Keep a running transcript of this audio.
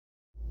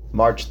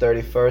March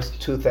 31st,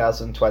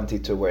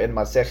 2022. We're in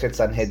Masechet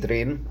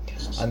Sanhedrin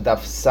and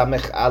Daf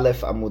Samech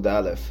Aleph Amud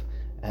Aleph.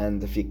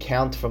 And if you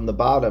count from the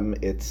bottom,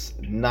 it's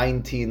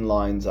 19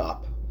 lines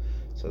up.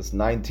 So it's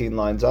 19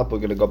 lines up. We're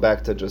going to go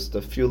back to just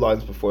a few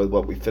lines before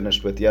what we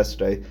finished with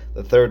yesterday.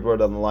 The third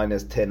word on the line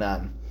is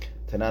Tenan.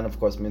 Tenan, of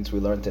course, means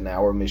we learned in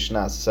our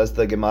Mishnah. So says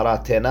the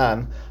Gemara,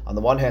 Tenan. On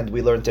the one hand,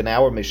 we learned in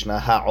our Mishnah,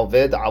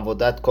 Ha'oved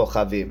avodat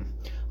kochavim.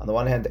 On the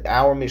one hand,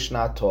 our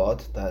Mishnah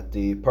taught that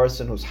the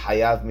person who's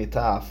hayav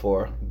mitah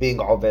for being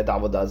oved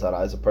avodah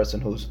zarah is a person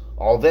who's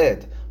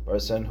oved,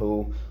 person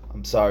who,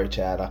 I'm sorry,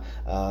 Charlie,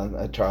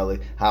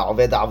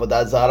 ha'oved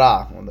avodah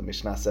zarah. When the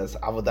Mishnah says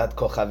avodat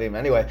kochavim,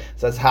 anyway, it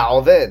says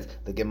ha'oved.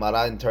 The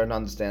Gemara in turn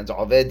understands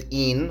oved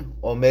in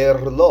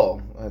omer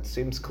lo. It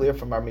seems clear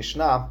from our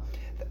Mishnah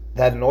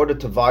that in order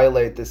to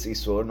violate this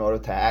Isur, in order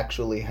to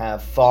actually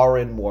have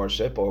foreign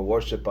worship or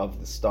worship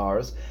of the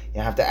stars, you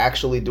have to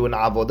actually do an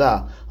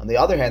avodah. On the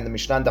other hand, the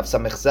Mishnah Daf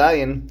Samech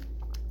Zayin,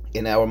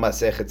 in our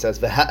Masech, it says,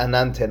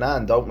 V'ha'anan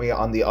tenan, don't we,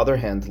 on the other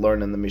hand,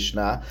 learn in the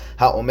Mishnah,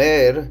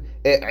 Ha'omer,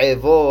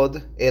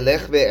 e'evod,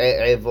 elech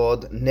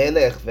ve'e'evod,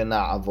 nelech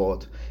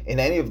ve'na'avod. In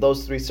any of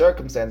those three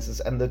circumstances,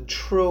 and the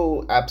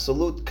true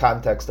absolute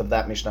context of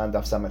that Mishnah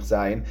Daf Samech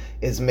Zayin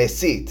is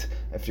mesit.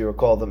 If you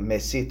recall, the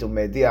mesit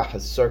u'mediach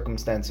is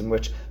circumstance in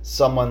which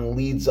someone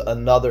leads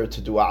another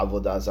to do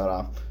avodah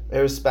zarah,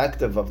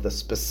 irrespective of the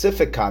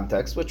specific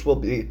context, which will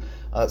be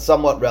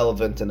somewhat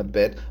relevant in a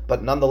bit,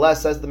 but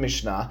nonetheless, says the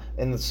Mishnah,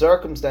 in the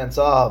circumstance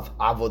of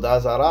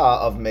avodah zarah,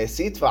 of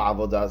mesit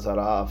va'avodah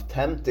zarah, of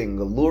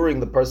tempting, luring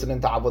the person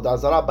into avodah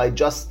zarah by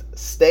just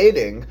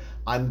stating,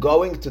 I'm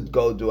going to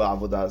go do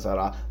avodah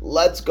zarah,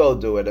 let's go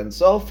do it, and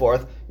so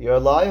forth, you're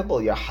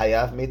liable, you're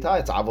hayav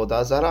mitah, it's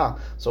avodah zarah.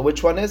 So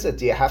which one is it?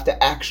 Do you have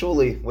to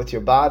actually, with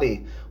your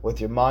body,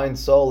 with your mind,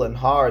 soul, and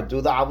heart,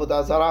 do the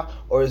avodah zarah,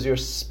 or is your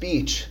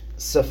speech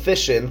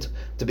sufficient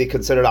to be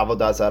considered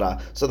avodah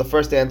zarah? So the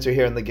first answer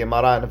here in the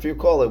Gemara, and if you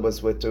recall, it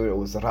was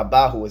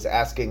Rabbah who was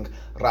asking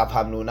Rav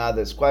Hamnuna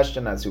this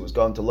question as he was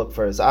going to look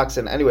for his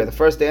oxen. Anyway, the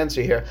first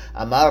answer here,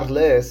 Amar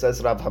le,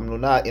 says Rav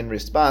Hamnuna in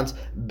response,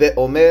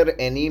 Be'omer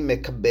eni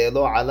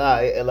mekabelo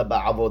alai ela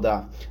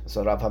ba'avodah.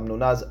 So Rav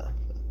Hamnuna's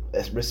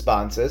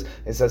response is,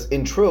 it says,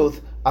 in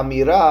truth,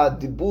 Amira,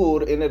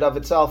 Dibur, in and of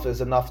itself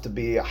is enough to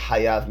be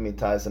hayav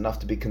mitah, is enough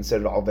to be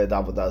considered oved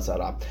avodah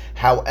zarah.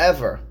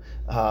 However,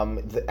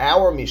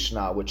 our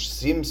Mishnah, which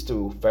seems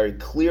to very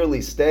clearly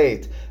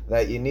state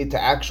that you need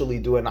to actually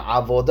do an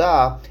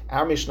avodah,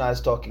 our Mishnah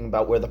is talking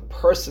about where the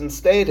person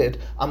stated,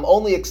 I'm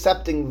only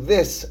accepting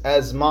this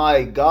as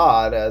my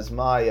God, as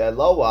my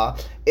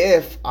Eloah,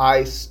 if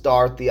I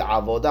start the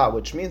avodah,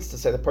 which means to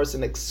say the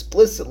person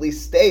explicitly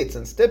states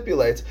and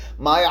stipulates,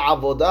 my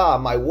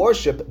avodah, my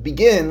worship,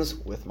 begins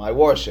with my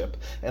worship.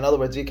 In other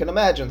words, you can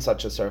imagine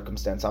such a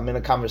circumstance. I'm in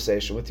a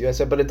conversation with you, I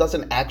said, but it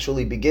doesn't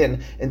actually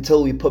begin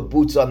until we put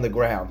boots on the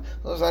ground.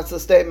 So that's the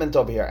statement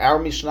over here. Our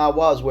Mishnah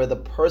was where the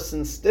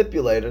person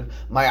stipulated,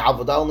 my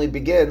avodah only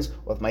begins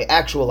with my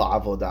actual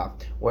avodah.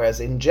 Whereas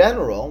in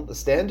general, the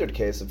standard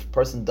case, if a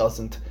person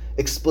doesn't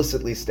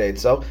explicitly state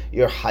so,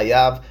 you're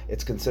hayav,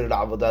 it's considered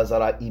avodah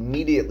zarah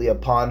immediately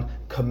upon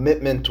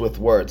commitment with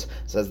words.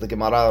 Says the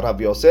Gemara, Rav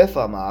Yosef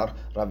Amar,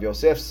 Rav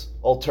Yosef's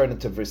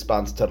alternative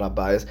response to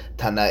Rabbah is,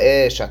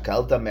 Tana'eh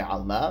shakalta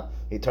me'alma.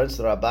 He turns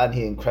to Rabbah and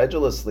he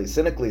incredulously,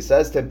 cynically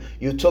says to him,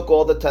 you took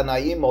all the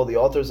Tanaim, all the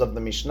authors of the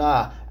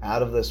Mishnah,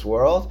 out of this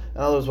world.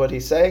 In other words, what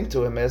he's saying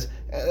to him is,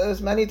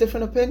 there's many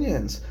different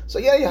opinions. So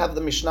yeah, you have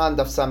the Mishnah and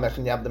Daf Samech,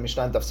 and you have the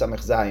Mishnah and Daf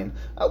Samech Zayin.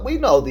 We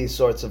know these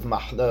sorts of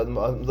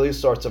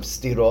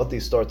stirot,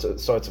 these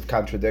sorts of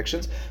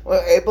contradictions.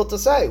 We're able to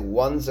say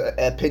one's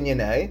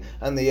opinion A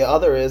and the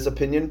other is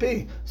opinion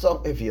B.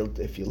 So if you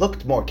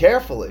looked more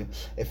carefully,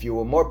 if you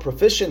were more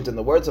proficient in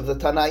the words of the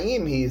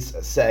Tanaim, he's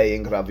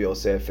saying, Rav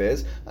Yosef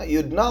is,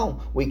 you'd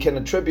know we can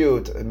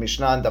attribute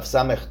Mishnah and Daf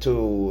Samech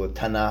to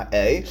Tana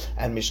A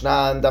and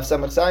Mishnah and Daf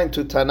Samech Zayin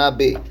to Tana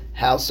B.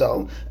 How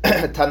so?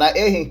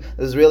 Tana'ehi,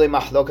 this is really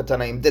mahloka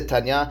Tanaim.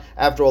 Ditanya,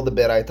 after all, the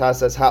Beraita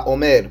says,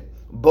 Ha'omer,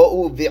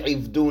 bo'u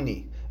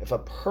vi'ivduni. If a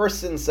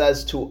person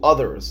says to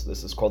others,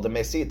 this is called a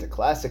mesit, a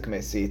classic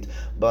mesit,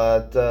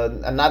 but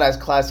not as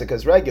classic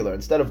as regular.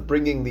 Instead of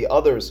bringing the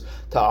others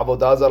to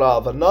avodah zarah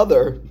of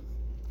another,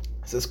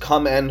 it says,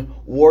 come and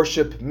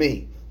worship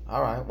me.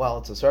 All right, well,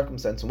 it's a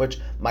circumstance in which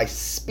my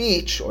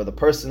speech, or the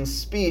person's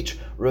speech,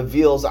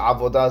 reveals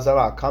avodah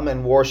zarah. Come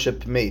and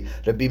worship me.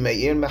 Rabbi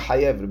Meir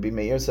mechayev. Rabbi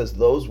Meir says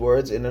those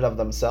words in and of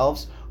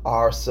themselves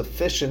are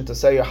sufficient to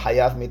say your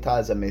hayav mitah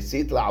as a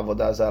mesit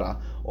la'avodah zarah.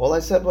 All I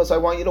said was, I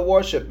want you to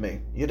worship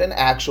me. You didn't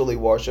actually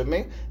worship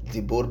me.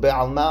 Dibur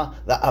be'alma,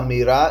 the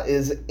amira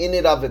is in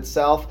and of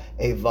itself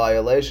a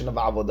violation of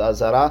avodah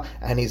zarah,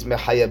 and he's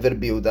mechayavir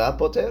biuda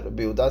poter.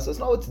 Biuda says,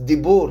 no, it's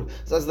dibur.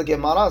 Says the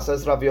Gemara,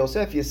 says Rav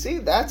Yosef, you see,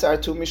 that's our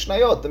two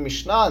Mishnayot. The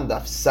Mishnah and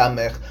Daf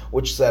Samech,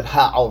 which said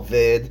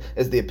ha'oved,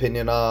 is the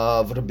opinion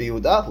of Rabbi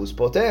Yehuda, who's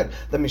poter.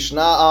 The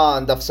Mishnah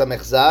and Daf Samech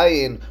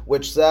Zayin,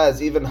 which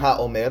says even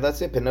ha'omer, that's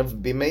the opinion of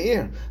Rabbi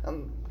Meir.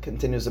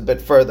 Continues a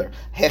bit further.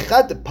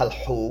 Hechad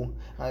palhu,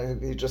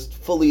 He just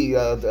fully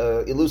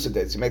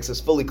elucidates. He makes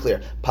this fully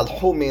clear.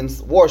 Palhu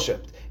means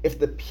worshipped. If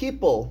the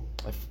people,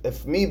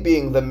 if me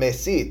being the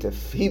mesit,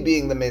 if he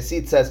being the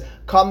mesit says,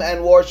 come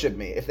and worship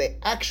me, if they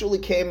actually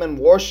came and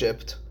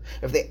worshipped,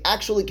 if they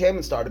actually came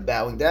and started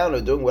bowing down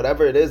or doing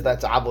whatever it is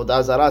that's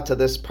avodah zarah to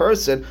this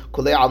person,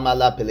 kulei alma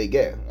la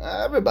peligeh.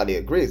 Everybody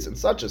agrees. In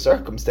such a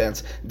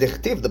circumstance,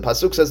 dichtiv, the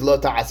pasuk says, lo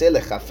ta'aseh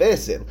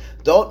lechafesil.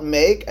 Don't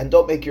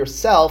make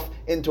yourself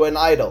into an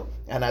idol.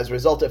 And as a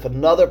result, if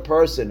another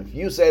person, if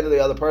you say to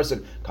the other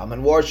person, come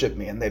and worship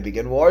me, and they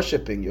begin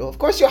worshiping you, of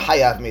course you're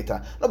hayav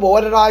mita. No, but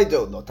what did I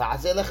do? Lo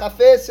ta'aseh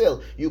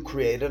lechafesil. You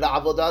created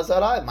avodah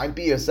zarah. It might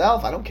be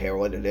yourself. I don't care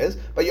what it is,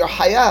 but you're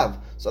hayav.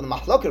 So the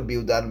mahlok of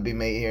Yehuda and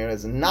Bimeir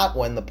is not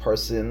when the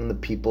person, the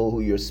people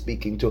who you're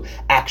speaking to,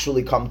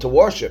 actually come to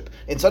worship.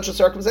 In such a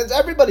circumstance,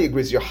 everybody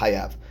agrees you're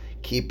hayav.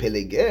 Ki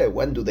peligeh,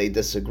 when do they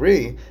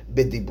disagree?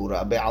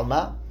 B'dibura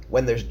be'alma,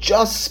 when there's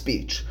just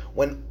speech.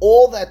 When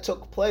all that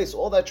took place,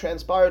 all that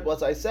transpired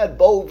was I said,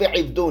 Bo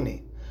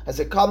ve'ivduni. I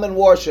said, come and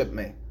worship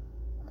me.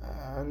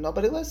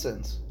 Nobody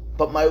listens.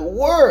 But my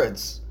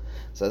words,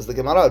 says the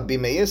Gemara, Rabbi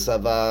Meir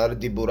savar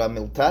dibura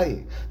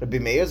miltai. Rabbi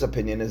Meir's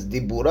opinion is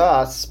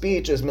dibura,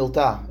 speech is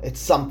milta. It's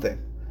something.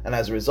 And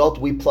as a result,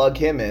 we plug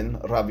him in,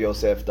 Rav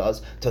Yosef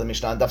does, to the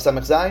Mishnah Daf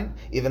Samech Zayin,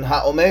 even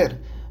HaOmer.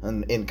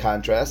 And in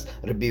contrast,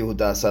 Rabbi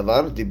Yehuda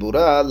savar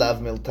dibura lav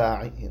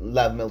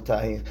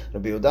miltahi.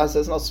 Rabbi Yehuda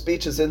says no,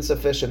 speech is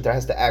insufficient. There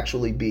has to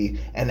actually be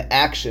an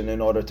action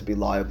in order to be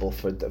liable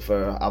for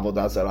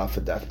avodah zarah, for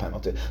death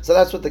penalty. So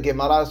that's what the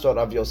Gemara, so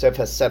Rav Yosef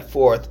has set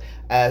forth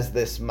as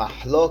this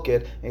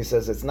mahloket. He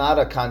says it's not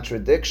a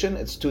contradiction;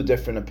 it's two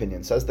different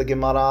opinions. Says the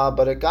Gemara,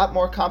 but it got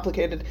more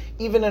complicated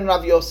even in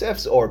Rav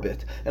Yosef's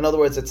orbit. In other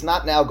words, it's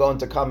not now going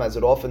to come, as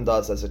it often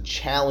does, as a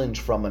challenge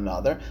from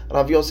another.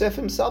 Rav Yosef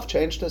himself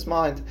changed his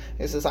mind.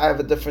 He says, I have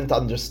a different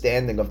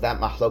understanding of that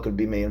mahloket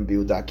Bimeir and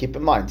Biyudah. Keep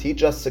in mind, he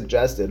just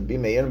suggested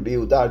Bimeir and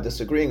Biyudah are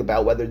disagreeing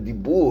about whether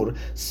dibur,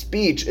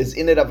 speech, is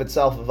in and of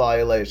itself a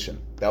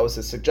violation. That was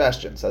his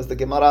suggestion. Says the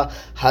Gemara,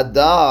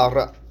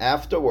 Hadar,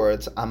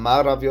 afterwards,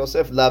 Amar Rav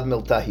Yosef, Lav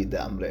miltahi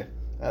damre.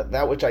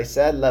 That which I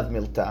said, Lav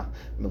milta.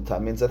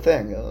 Milta means a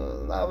thing.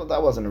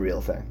 That wasn't a real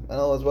thing. In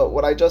other words,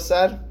 what I just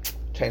said,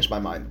 changed my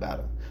mind about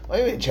it. What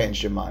do you mean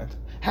changed your mind?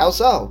 How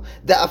so?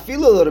 The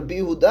afilu Rabbi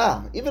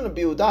Yehuda, even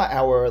Rabbi Yehuda,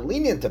 our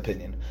lenient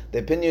opinion, the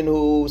opinion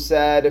who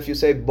said if you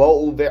say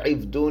bo'u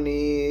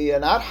ve'ivduni,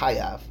 you're not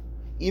hayav.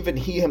 Even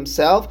he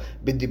himself,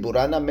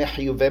 b'diburana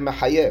mehyu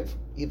ve'mehayev.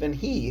 Even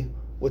he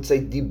would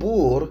say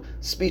dibur,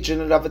 speech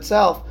in and of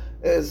itself,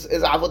 is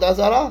avodah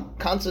zarah,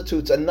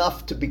 constitutes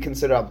enough to be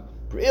considered.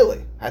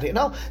 Really? How do you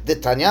know? The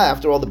Tanya,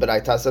 after all, the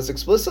Beraita says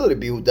explicitly,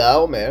 Biuda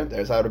Omer,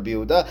 there's how to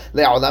Biuda,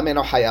 Le'olam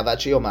eno hayavat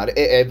she'omar,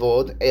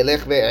 e'evod, elech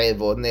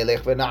ve'evod,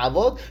 ne'elech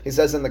ve'na'avod. He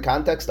says in the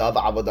context of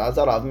avodah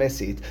zarah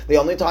mesit, the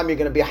only time you're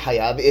going to be a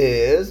hayav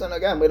is, and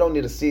again, we don't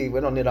need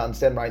to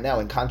understand right now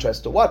in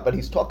contrast to what, but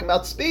he's talking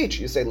about speech.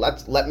 You say,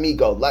 let me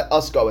go, let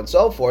us go, and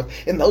so forth.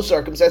 In those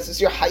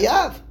circumstances, you're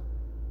hayav.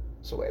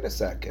 So wait a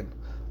second.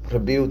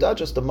 Rabbi Yehuda,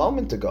 just a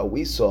moment ago,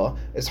 we saw,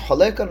 is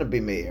Halek on Rabbi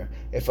Meir.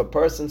 If a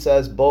person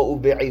says,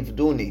 Bo'u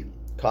ve'ivduni,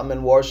 come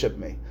and worship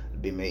me,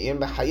 Rabbi Meir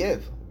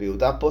mehayev, Rabbi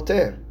Yehuda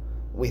poter.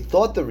 We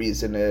thought the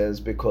reason is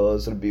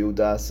because Rabbi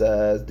Yehuda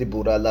says,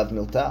 Dibura lav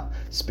milta.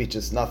 Speech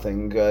is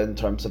nothing in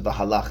terms of the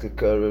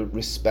halachic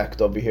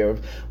respect over here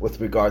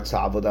with regards to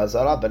avodah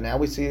zarah. But now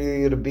we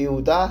see Rabbi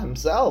Yehuda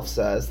himself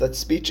says that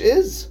speech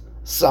is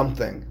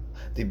something.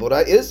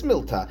 Dibura is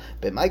milta.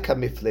 B'maika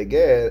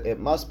miflegeh, it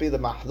must be the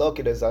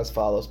mahloket is as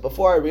follows.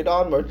 Before I read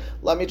onward,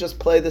 let me just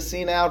play the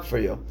scene out for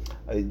you.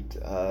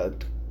 A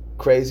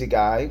crazy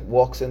guy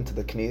walks into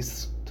the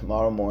knis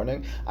tomorrow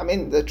morning. I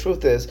mean, the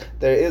truth is,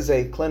 there is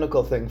a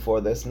clinical thing for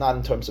this, not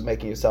in terms of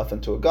making yourself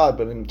into a god,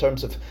 but in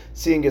terms of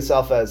seeing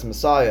yourself as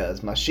Messiah,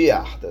 as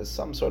Mashiach. There's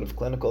some sort of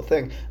clinical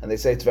thing, and they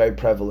say it's very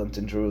prevalent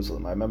in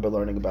Jerusalem. I remember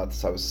learning about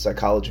this. I was a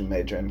psychology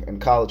major in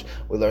college.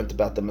 We learned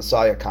about the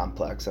Messiah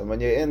complex, and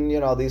when you're in,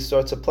 these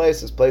sorts of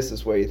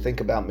places where you think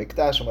about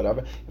Mikdash and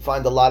whatever, you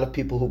find a lot of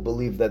people who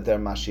believe that they're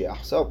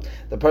Mashiach. So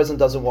the person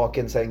doesn't walk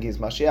in saying he's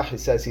Mashiach, he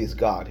says he's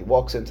God. He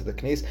walks into the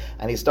knis,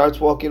 and he starts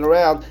walking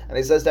around, and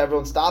he says to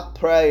everyone, stop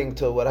praying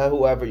to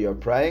whoever you're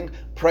praying,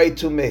 pray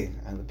to me.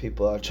 And the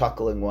people are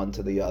chuckling one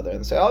to the other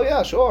and say, oh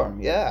yeah, sure,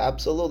 yeah,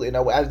 absolutely.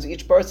 Now, as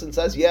each person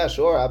says, yeah,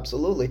 sure,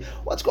 absolutely,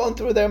 what's going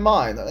through their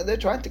mind? They're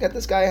trying to get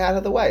this guy out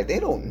of the way. They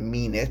don't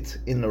mean it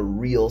in a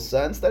real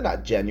sense. They're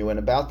not genuine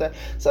about that.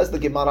 Says the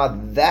Gemara,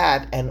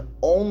 that and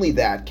only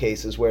that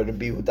case is where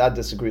Rabbi Yehuda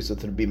disagrees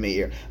with Rabbi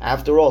Meir.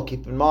 After all,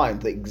 keep in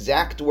mind, the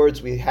exact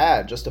words we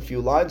had just a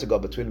few lines ago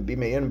between Rabbi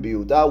Meir and Rabbi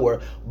Yehuda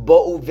were,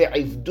 Bo'u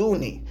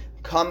ve'ivduni,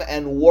 come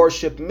and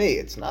worship me.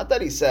 It's not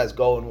that he says,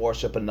 go and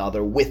worship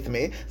another with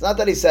me. It's not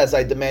that he says,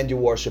 I demand you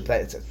worship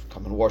that. It says,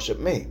 come and worship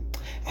me.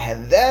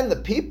 And then the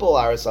people,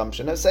 our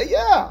assumption is say,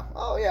 yeah,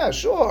 oh yeah,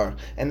 sure.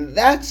 And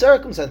that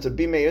circumstance would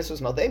be Meir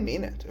says, no, they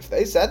mean it. If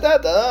they said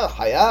that,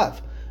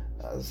 hayav.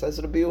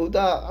 Says Rabbi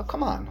Yehuda, oh,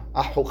 come on,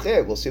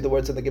 ahuche. We'll see the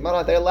words in the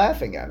Gemara. They're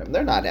laughing at him.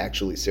 They're not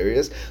actually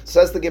serious.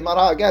 Says the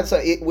Gemara again. So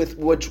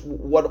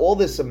what all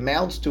this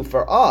amounts to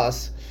for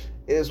us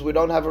is we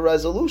don't have a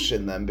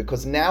resolution then,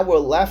 because now we're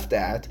left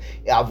at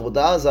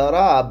avodah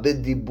zara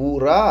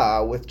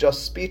b'dibura, with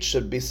just speech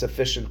should be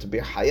sufficient to be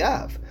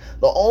hayav.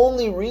 The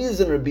only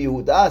reason Rabbi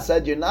Yehuda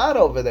said you're not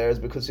over there is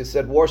because you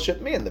said worship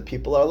me, and the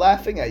people are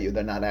laughing at you.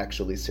 They're not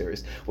actually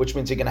serious, which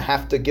means you're going to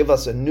have to give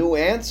us a new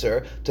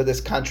answer to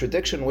this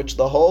contradiction, which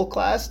the whole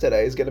class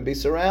today is going to be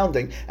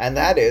surrounding, and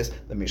that is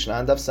the Mishnah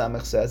and Daf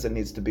Samech says it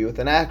needs to be with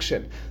an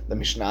action. The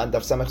Mishnah and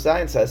Daf Samech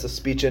Zayin says a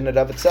speech in and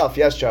of itself.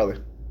 Yes, Charlie.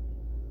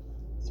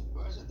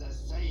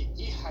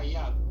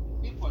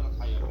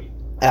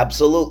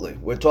 Absolutely.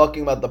 We're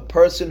talking about the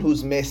person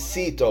who's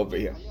mesit over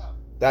here.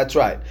 That's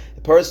right.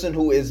 The person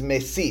who is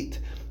mesit,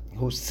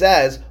 who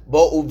says,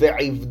 Bo'u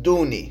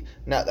ve'ivduni.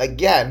 Now,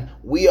 again,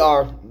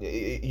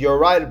 you're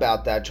right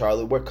about that,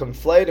 Charlie. We're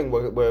conflating,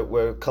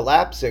 we're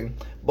collapsing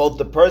both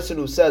the person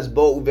who says,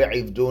 Bo'u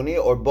ve'ivduni,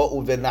 or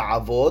Bo'u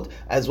ve'na'avod,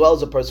 as well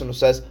as the person who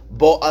says,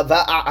 Bo'u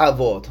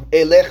ve'avod,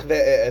 elech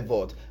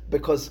ve'evod.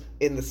 Because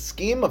in the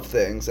scheme of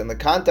things, in the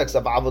context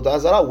of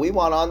Avodah Zarah, we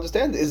want to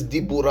understand is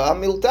Dibura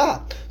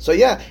Milta. So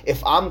yeah,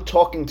 if I'm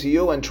talking to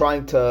you and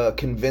trying to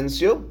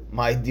convince you,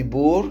 my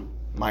Dibur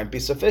might be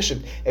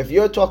sufficient. If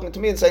you're talking to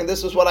me and saying,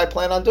 this is what I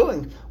plan on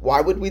doing, why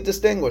would we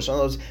distinguish? In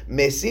other words,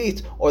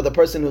 Mesit or the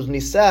person who's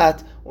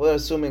Nisat, we're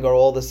assuming are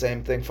all the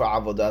same thing for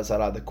Avodah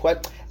Zarah.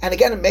 And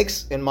again,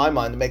 in my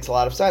mind, it makes a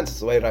lot of sense. It's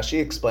the way Rashi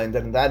explained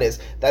it, and that is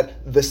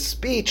that the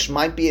speech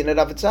might be in and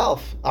of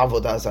itself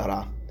Avodah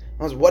Zarah.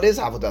 What is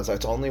Avodah Zarah?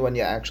 It's only when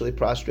you actually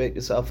prostrate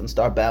yourself and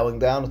start bowing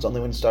down. It's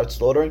only when you start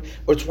slaughtering.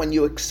 Or it's when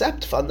you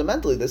accept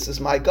fundamentally, this is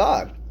my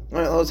God.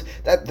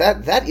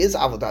 That is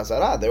Avodah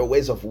Zarah. There are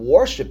ways of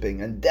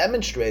worshiping and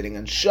demonstrating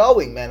and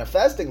showing,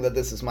 manifesting that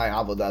this is my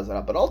Avodah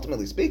Zarah. But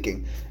ultimately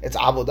speaking, it's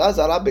Avodah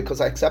Zarah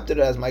because I accepted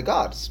it as my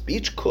God.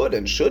 Speech could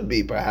and should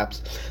be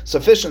perhaps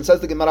sufficient. Says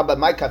the Gemara, but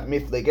my kaf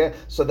miflige.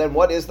 So then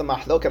what is the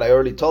mahloket? I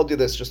already told you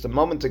this just a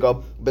moment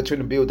ago,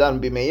 between Rabbi Yehuda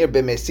and Bimeir,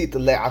 b'mesit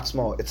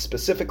le'atzmo. It's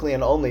specifically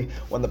and only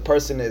when the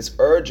person is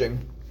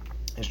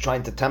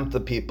trying to tempt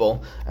the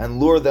people and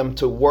lure them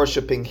to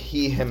worshiping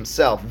he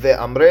himself.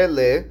 Ve'amre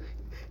le.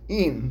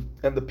 And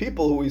the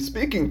people who he's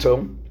speaking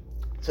to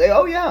say,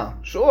 oh yeah,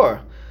 sure.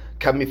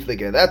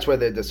 That's where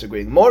they're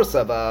disagreeing. Mor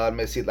savar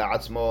mesit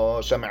la'atzmo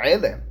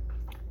sham'ele.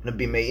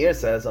 Rabbi Meir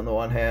says, on the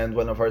one hand,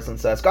 when a person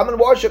says, come and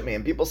worship me,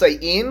 and people say,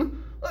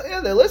 yeah,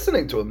 they're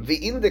listening to him.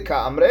 V'indika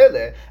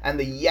amrele, and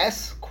the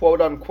yes,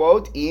 quote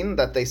unquote,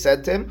 that they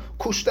said to him,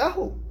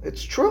 kushtahu.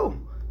 It's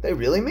true. They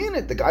really mean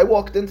it. The guy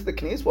walked into the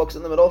knis, walks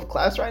in the middle of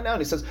class right now,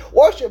 and he says,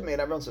 worship me. And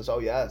everyone says, oh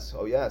yes,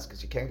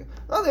 because you can't.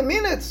 No, they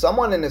mean it.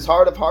 Someone in his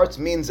heart of hearts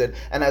means it.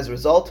 And as a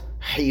result,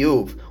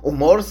 hiyuv.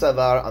 Umor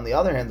savar, on the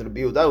other hand,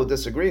 Rabbi Yehuda, who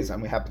disagrees,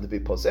 and we happen to be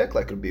posek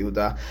like Rabbi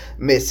Yehuda,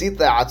 mesit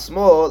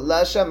le'atzmo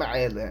la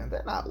sham'ele.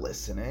 They're not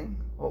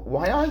listening.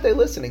 Why aren't they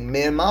listening?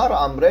 Me'mar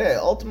amre.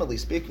 Ultimately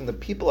speaking, the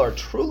people are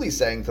truly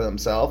saying to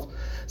themselves,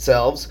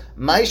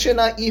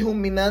 Maishena ihu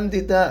minan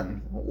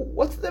didan.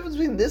 What's the difference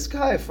between this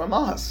guy from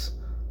us?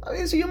 I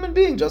mean, he's a human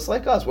being just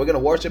like us. We're going to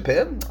worship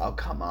him? Oh,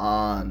 come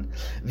on.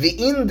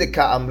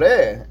 V'indika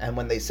amre. And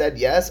when they said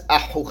yes,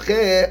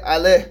 ahuche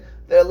aleh.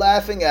 They're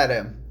laughing at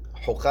him.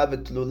 Hucha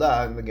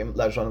v'tlula, the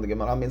Lashon of the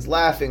Gemara means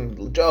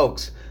laughing,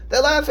 jokes.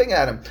 They're laughing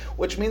at him,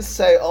 which means to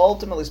say,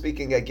 ultimately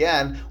speaking,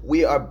 again,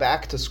 we are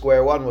back to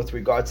square one with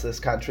regards to this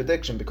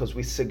contradiction, because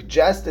we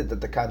suggested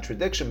that the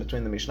contradiction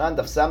between the Mishnah and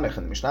Daf Samech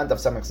and the Mishnah and Daf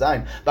Samech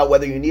Zayin, about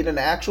whether you need an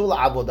actual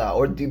avodah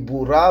or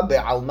dibura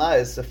be'alma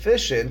is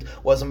sufficient,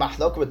 was a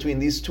mahlok between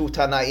these two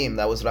Tanaim.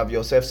 That was Rav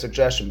Yosef's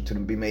suggestion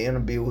between Bimeir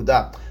and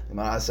Yehuda. The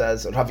Gemara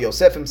says, Rav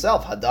Yosef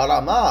himself, Hadar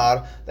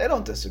Amar, they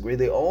don't disagree.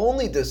 They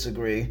only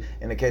disagree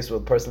in the case where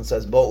a person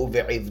says, Bo'u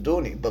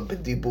ve'ivduni, but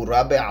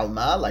b'dibura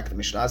be'alma, like the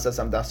Mishnah says,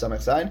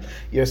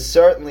 you're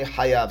certainly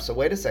hayav. So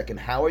wait a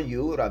second, how are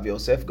you, Rav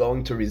Yosef,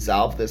 going to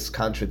resolve this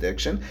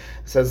contradiction?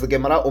 Says the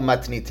Gemara,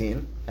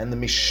 umatnitin, and the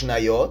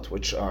Mishnayot,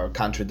 which are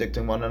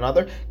contradicting one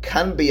another,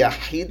 kan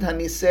biyahid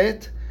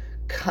haniset,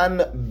 kan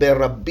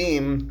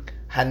berabim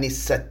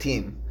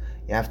hanisatim.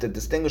 You have to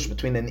distinguish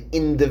between an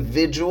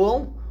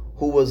individual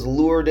who was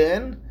lured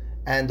in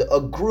and a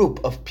group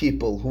of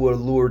people who were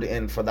lured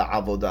in for the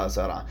Avodah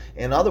Zarah.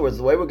 In other words,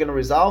 the way we're going to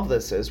resolve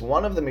this is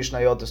one of the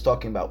Mishnayot is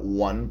talking about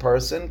one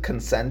person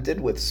consented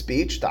with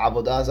speech to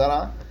Avodah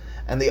Zarah,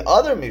 and the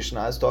other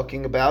Mishnah is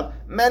talking about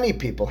many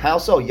people. How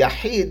so?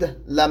 Yahid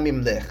la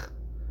mimlech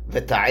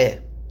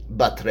v'ta'eh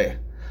batre.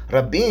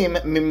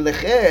 Rabim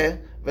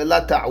mimleche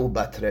v'la ta'u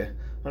batre.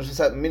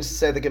 It means to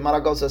say, the Gemara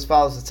goes as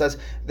follows. It says,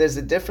 there's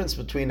a difference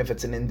between if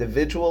it's an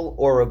individual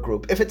or a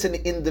group. If it's an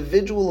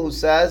individual who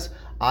says,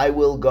 I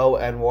will go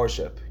and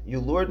worship, you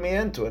lured me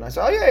into it, and I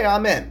said, oh yeah,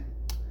 I'm in.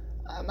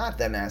 I'm not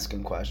then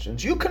asking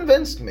questions. You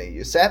convinced me.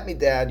 You sat me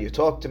down, you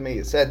talked to me,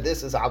 you said,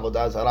 this is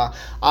Avodah Zarah.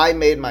 I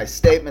made my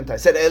statement. I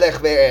said, Elech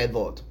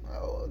ve'evod.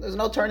 there's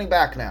no turning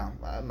back now.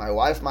 My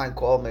wife might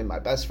call me, my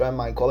best friend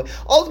might call me.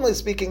 Ultimately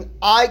speaking,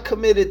 I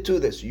committed to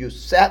this. You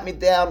sat me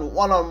down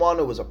one-on-one.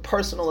 It was a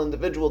personal,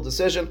 individual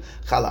decision.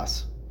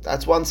 Chalas.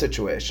 That's one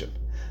situation.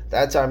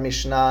 That's our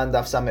Mishnah and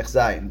Daf Samech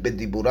Zayin.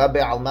 B'dibura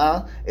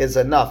be'alma is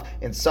enough.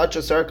 In such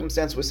a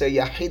circumstance, we say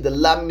Yahid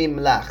lam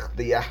mimlach.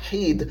 The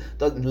Yahid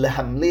doesn't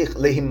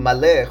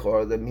lehimmalech,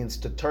 or that means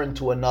to turn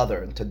to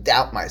another and to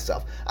doubt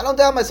myself. I don't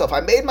doubt myself.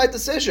 I made my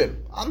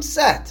decision. I'm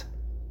set.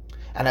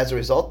 And as a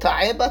result,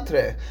 ta'eh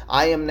batre.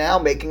 I am now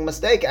making a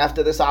mistake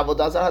after this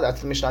avodah zarah.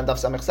 That's the Mishnah and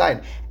Daf Samech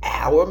Zayin.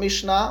 Our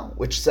Mishnah,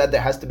 which said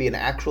there has to be an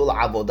actual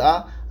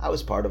avodah, I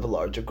was part of a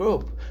larger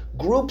group.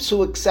 Groups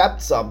who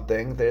accept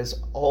something, there's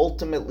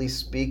ultimately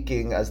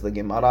speaking, as the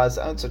Gemara is,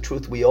 it's a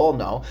truth we all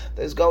know,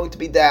 there's going to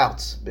be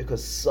doubts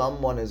because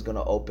someone is going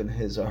to open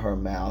his or her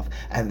mouth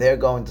and they're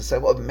going to say,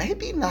 well,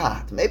 maybe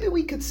not. Maybe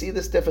we could see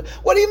this different.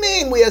 What do you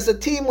mean? We as a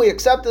team, we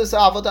accept this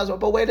avodah,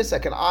 but wait a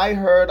second.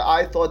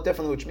 I thought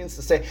differently, which means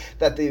to say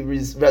that the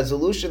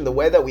resolution, the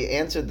way that we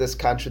answered this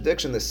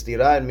contradiction, the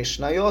stira and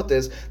Mishnayot,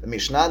 is the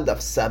Mishnah and Daf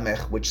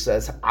Samech, which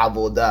says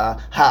avodah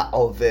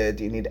ha'oved,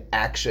 you need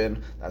action.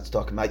 That's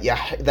talking about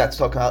that's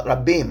talking about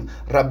Rabim.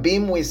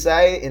 Rabim, we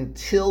say,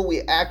 until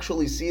we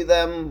actually see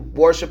them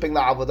worshipping the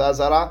Avodah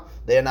Zarah,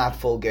 they're not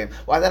full game.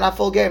 Why they're not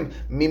full game?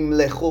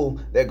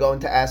 Mimlechu, they're going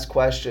to ask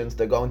questions,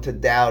 they're going to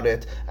doubt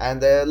it, and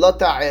lo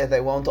ta'eh,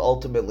 they won't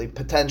ultimately,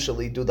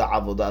 potentially do the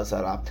Avodah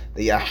Zarah.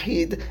 The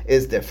Yahid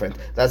is different.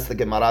 That's the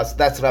Gemara's,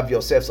 that's Rav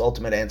Yosef's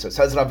ultimate answer.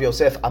 Says Rav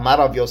Yosef, Amar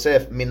Rav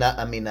Yosef, mina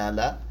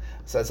aminala.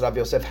 Says Rav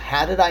Yosef,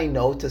 how did I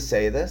know to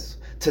say this?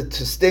 To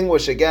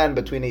distinguish again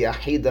between a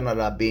Yahid and a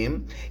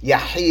Rabim.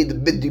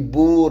 Yahid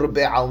b'dibur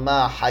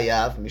be'alma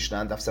hayav,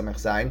 Mishnah Daf Samech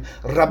Zayin.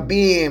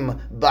 Rabim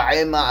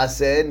ba'e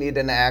ma'aseh, need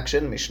an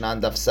action, Mishnah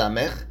Daf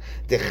Samech.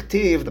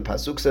 Dichtiv, the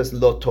pasuk says,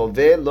 lo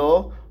toveh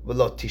lo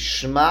v'lo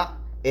tishma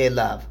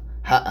elav.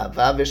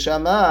 Ha'ava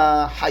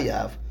v'shama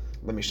hayav.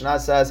 The Mishnah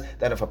says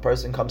that if a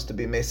person comes to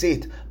be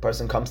mesit, a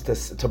person comes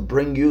to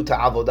bring you to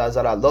Avodah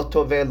Zarah, lo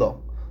toveh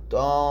lo.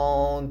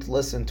 Don't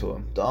listen to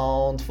him.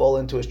 Don't fall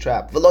into his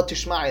trap. V'lo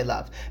tishma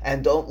elav.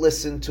 And don't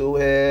listen to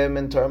him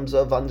in terms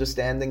of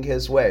understanding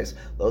his ways.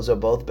 Those are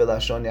both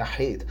bilashon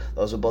yahid.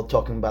 Those are both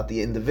talking about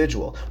the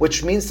individual.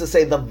 Which means to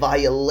say the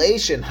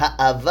violation,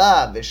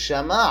 ha'ava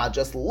v'shama,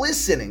 just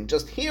listening,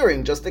 just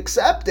hearing, just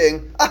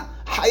accepting,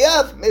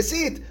 hayav,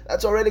 mesit.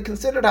 That's already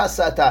considered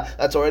hasata.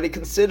 That's already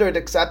considered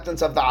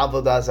acceptance of the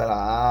avodah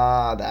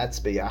zarah.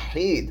 That's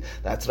biyahid.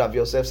 That's Rav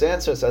Yosef's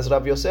answer. Says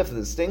Rav Yosef, the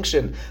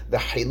distinction, the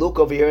hiluk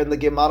over here in the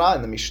Gemara,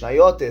 in the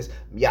Mishnayot, is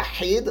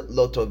yahid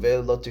lo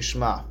toveh lo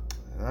tishma.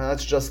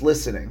 That's just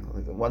listening.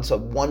 Once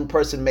one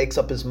person makes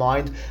up his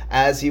mind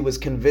as he was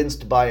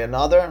convinced by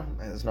another,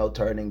 there's no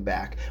turning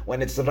back.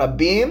 When it's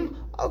Rabim,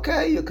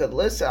 okay, you could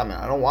listen. I mean,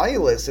 I don't know why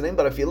you're listening,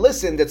 but if you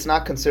listened, it's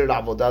not considered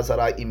Avodah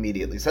Zarah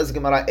immediately. Says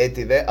Gemara,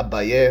 Etive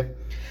Abaye.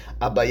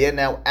 Abaye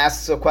now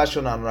asks a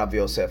question on Rav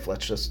Yosef.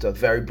 Let's just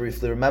very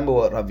briefly remember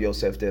what Rav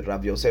Yosef did.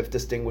 Rav Yosef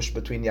distinguished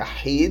between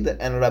Yahid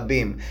and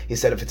Rabim. He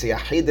said if it's a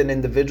Yahid, an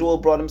individual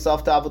brought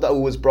himself to Avodah,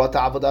 who was brought to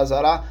Avodah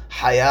Zarah,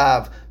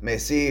 Hayav,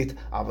 Mesit,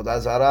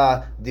 Avodah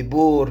Zarah,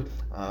 Dibur,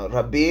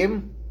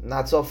 Rabim,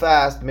 not so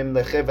fast.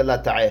 Mimleche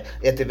v'lata'eh.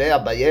 Yetivei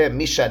Abaye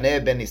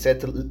mishaneh ben niset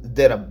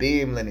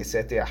derabim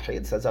leniset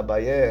yachid. Says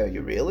Abaye, are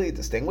you really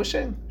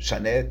distinguishing?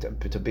 Shaneh,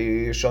 to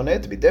be shoneh,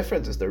 to be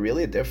different. Is there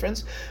really a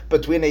difference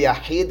between a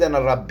yachid and a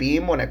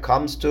rabim when it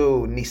comes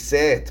to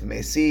niset,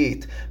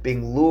 mesit,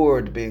 being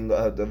lured, being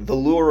the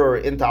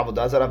lurer into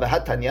avodah zarah?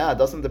 V'hatanya,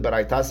 doesn't the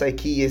Beraita say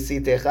ki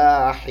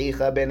yisitecha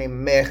achicha ben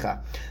imecha?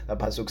 The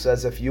pasuk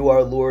says if you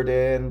are lured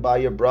in by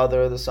your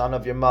brother, the son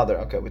of your mother.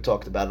 Okay, we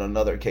talked about on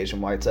another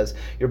occasion why it says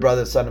your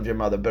brother, son of your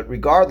mother. But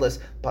regardless,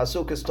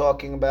 pasuk is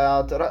talking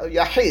about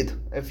yahid,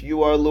 if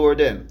you are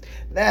lured in.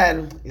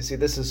 Then, you see,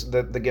 this is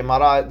the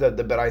Gemara,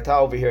 the Beraita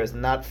over here is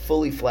not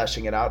fully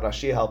fleshing it out.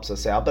 Rashi helps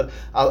us out, but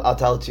I'll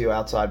tell it to you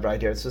outside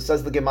right here. So it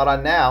says the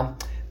Gemara now,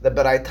 the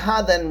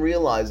Beraita then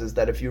realizes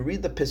that if you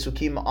read the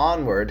Pesukim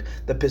onward,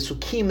 the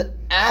Pesukim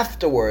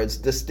afterwards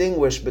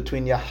distinguish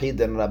between Yahid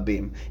and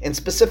Rabim in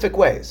specific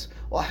ways.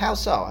 Well, how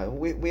so?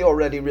 We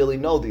already really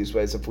know these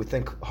ways if we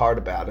think hard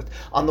about it.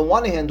 On the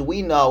one hand,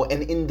 we know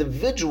an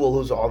individual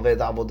who's Oved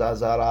Avodah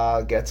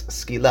Zarah gets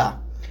skila,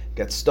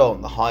 gets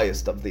stoned, the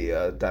highest of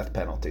the death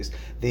penalties.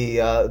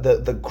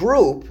 The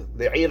group,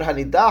 the Ir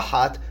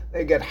Hanidahat,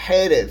 they get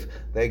herev,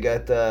 they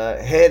get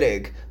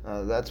hereg.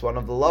 That's one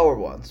of the lower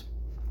ones.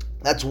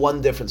 That's one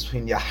difference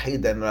between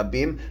Yahid and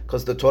Rabim,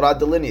 because the Torah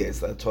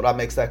delineates, the Torah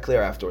makes that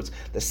clear afterwards.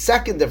 The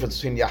second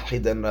difference between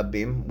Yahid and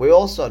Rabim, we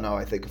also know,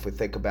 I think, if we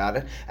think about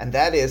it, and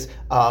that is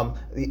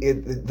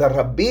the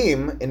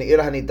Rabim, in Ir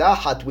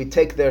Hanidahat, we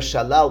take their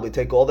shalal, we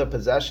take all their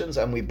possessions,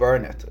 and we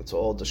burn it. It's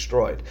all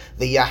destroyed.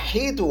 The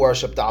Yahid who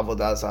worshipped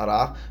Avodah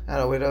Zarah,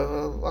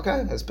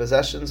 okay, his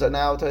possessions are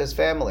now to his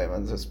family,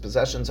 and his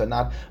possessions are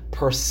not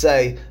per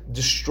se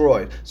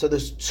destroyed. So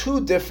there's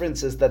two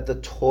differences that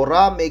the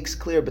Torah makes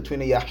clear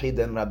between a Yahid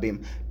Yahid and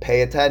Rabim.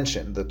 Pay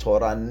attention. The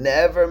Torah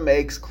never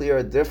makes clear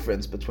a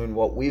difference between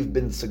what we've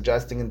been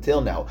suggesting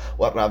until now,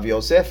 what Rav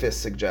Yosef is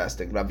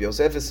suggesting. Rav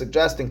Yosef is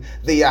suggesting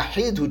the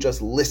Yahid who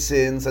just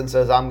listens and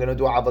says, I'm going to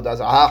do Avodah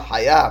Zarah,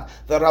 Hayav.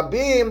 The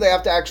Rabim, they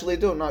have to actually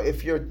do. Now,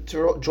 if you're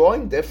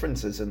drawing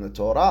differences in the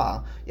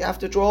Torah, you have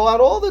to draw out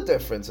all the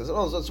differences.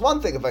 So it's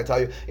one thing if I tell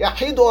you,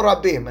 Yahid or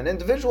Rabim, an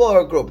individual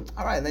or a group.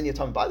 All right, and then you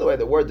tell me, by the way,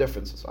 there were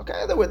differences.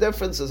 Okay, there were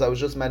differences. I was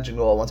just mentioning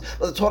all once.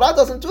 But the Torah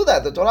doesn't do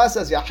that. The Torah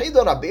says Yahid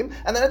or Rabim,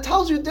 and then it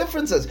tells you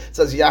differences. It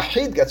says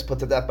Yahid gets put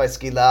to death by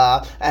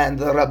Skila, and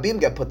the Rabim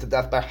get put to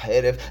death by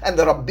Herif, and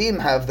the Rabim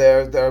have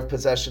their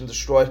possession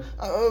destroyed.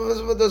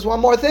 There's one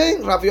more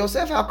thing. Rav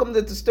Yosef, how come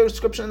the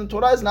description in the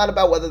Torah is not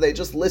about whether they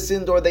just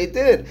listened or they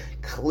did?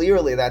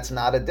 Clearly, that's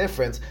not a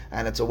difference,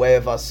 and it's a way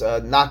of us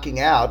knocking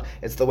out.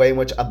 It's the way in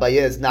which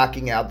Abaye is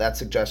knocking out that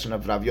suggestion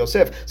of Rav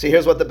Yosef. So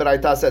here's what the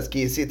Beraita says.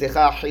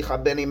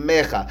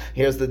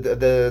 Here's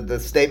the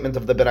statement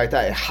of the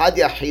Beraita.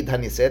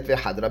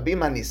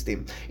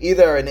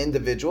 Either an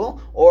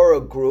individual or a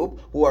group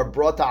who are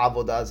brought to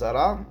Avodah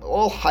Zarah,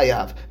 all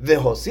hayav.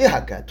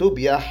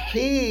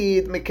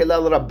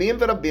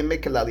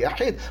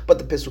 But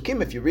the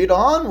Pesukim, if you read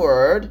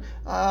onward,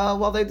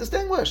 well, they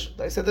distinguish.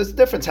 They say there's a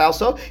difference. How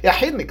so?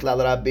 Yahid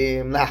miklal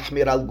rabim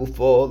lahmir al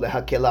gufo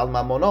lehakel al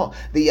mamono.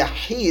 The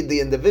Yahid, the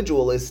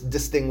individual, is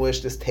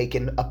distinguished, is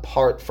taken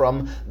apart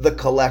from the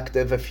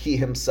collective. If he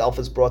himself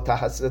is brought to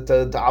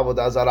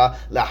Avodah Zarah,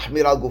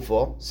 lahmir al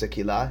gufo,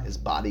 sekila, his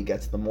body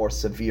gets the more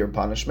severe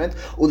punishment.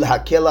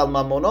 Ulhakel al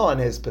mamono, and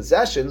his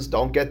possessions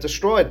don't get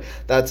destroyed.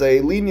 That's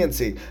a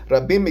leniency.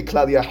 Rabim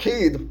miklal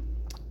Yahid.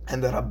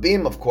 And the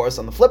Rabbim, of course,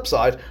 on the flip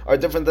side, are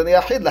different than the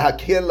Yahid.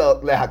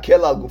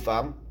 Lehakel al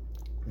gufam.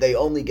 They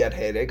only get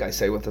hereg, I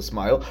say with a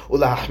smile.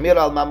 Ulahmir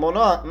al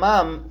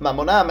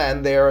mamonam,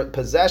 and their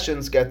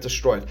possessions get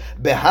destroyed.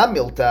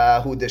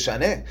 Behamilta hu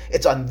deshaneh.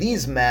 It's on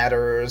these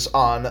matters,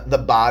 on the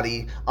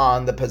body,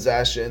 on the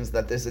possessions,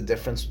 that there's a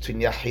difference between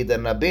Yahid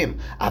and Rabim.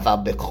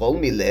 Aval bechol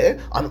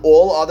mileh, on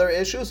all other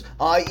issues,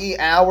 i.e.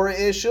 our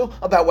issue,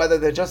 about whether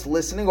they're just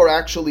listening or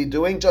actually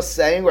doing, just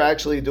saying or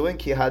actually doing,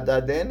 ki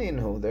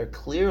hadadeninhu. They're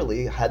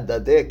clearly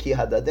hadadeh. Ki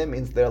hadadeh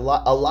means they're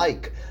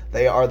alike.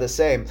 They are the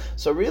same.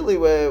 So really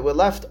we're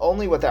left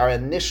only with our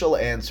initial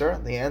answer,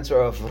 the answer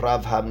of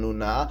Rav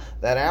Hamnuna,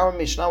 that our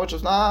Mishnah, which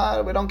is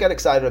not, we don't get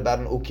excited about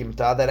an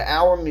Ukimta, that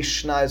our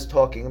Mishnah is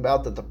talking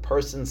about that the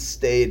person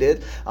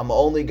stated, I'm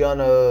only going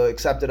to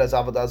accept it as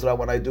Avodah Zarah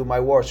when I do my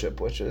worship,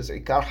 which is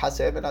Ikar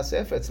Haseh ben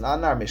Asef. It's not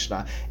in our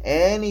Mishnah.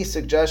 Any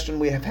suggestion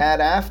we have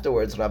had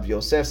afterwards, Rav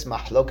Yosef's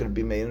Mahlok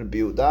Rabbi Meir and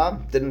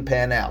Yehuda, didn't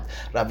pan out.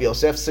 Rav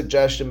Yosef's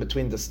suggestion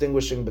between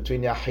distinguishing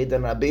between Yahid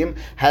and Rabim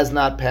has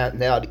not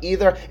panned out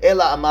either.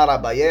 Ela Amar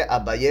Abaye,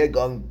 Abaye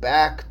going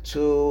back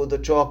to the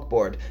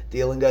chalkboard,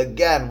 dealing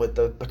again with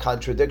the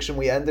contradiction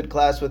we ended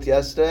class with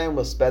yesterday, and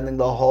we're spending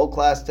the whole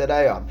class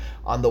today on.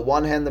 On the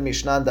one hand, the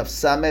Mishnah Daf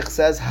Samech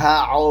says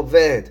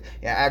ha'oved,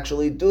 you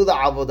actually do the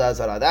Avodah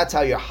Zarah. That's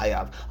how you're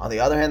hayav. On the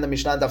other hand, the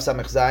Mishnah Daf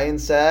Samech Zayin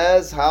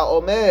says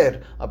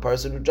ha'omer, a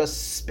person who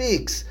just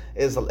speaks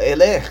is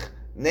elech.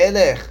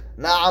 Nelech,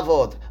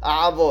 na'avod,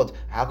 a'avod.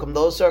 How come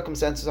those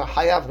circumstances are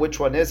hayav?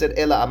 Which one is it?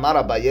 Ela Amar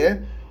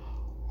Abaye.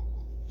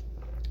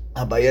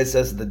 Abaye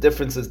says the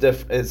difference is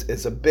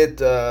a bit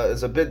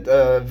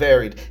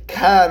varied.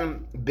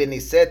 Kan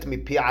beniset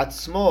mipi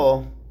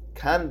atzmo,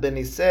 kan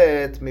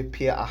beniset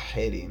mipi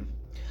acherim.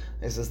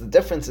 He says the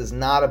difference is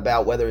not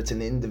about whether it's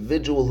an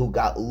individual who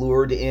got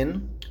lured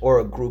in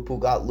or a group who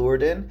got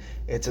lured in.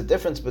 It's a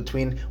difference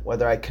between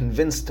whether I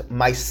convinced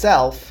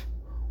myself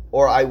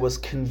or I was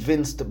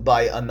convinced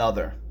by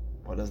another.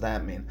 What does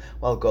that mean?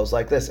 Well, it goes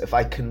like this. If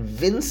I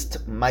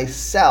convinced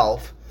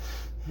myself,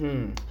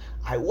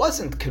 I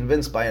wasn't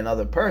convinced by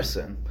another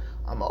person.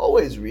 I'm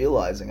always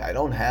realizing I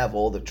don't have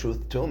all the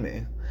truth to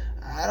me.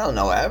 I don't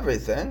know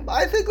everything.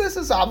 I think this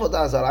is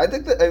Avodah Zarah. I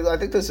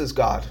think this is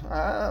God.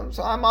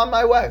 So I'm on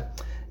my way.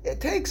 It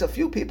takes a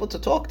few people to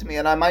talk to me,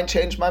 and I might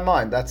change my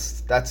mind.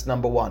 That's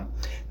number one.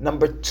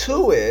 Number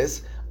two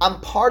is I'm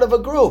part of a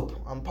group.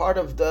 I'm part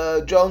of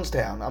the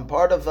Jonestown. I'm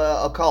part of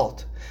a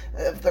cult.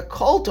 If the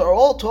cult are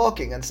all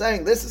talking and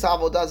saying this is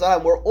Avodah Zarah,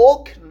 and we're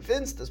all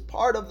convinced as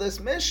part of this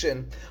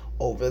mission,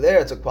 over there,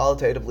 it's a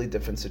qualitatively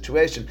different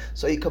situation.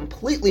 So he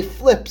completely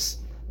flips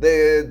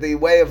the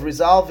way of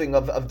resolving,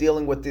 of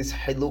dealing with this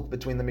hiluk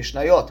between the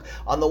Mishnayot.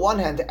 On the one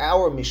hand,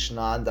 our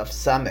Mishnah, Daf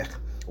Samech,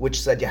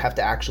 which said you have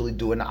to actually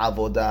do an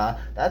avodah,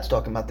 that's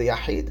talking about the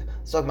Yahid.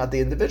 It's talking about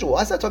the individual.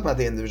 Why is that talking about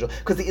the individual?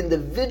 Because the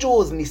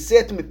individual is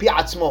niset mipi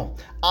atzmo.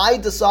 I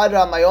decided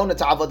on my own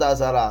it's avodah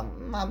zarah.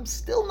 I'm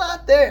still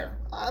not there.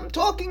 I'm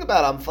talking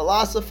about, I'm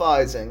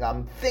philosophizing,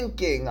 I'm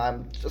thinking,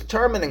 I'm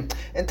determining.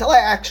 Until I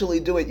actually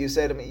do it, you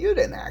say to me, you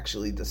didn't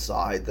actually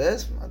decide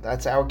this.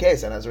 That's our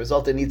case, and as a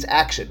result, it needs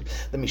action.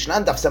 The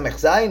Mishnah Daf Samech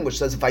Zayin, which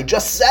says, if I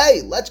just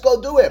say, let's go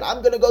do it,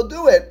 I'm going to go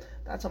do it,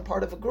 that's I'm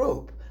part of a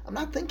group. I'm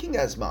not thinking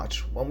as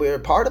much. When we're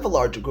part of a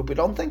larger group, we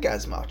don't think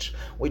as much.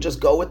 We just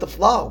go with the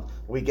flow.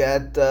 We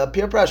get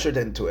peer pressured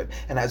into it.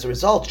 And as a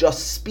result,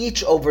 just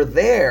speech over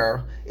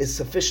there is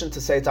sufficient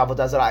to say it's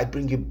Avodah Zarah. I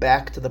bring you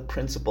back to the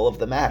principle of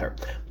the matter.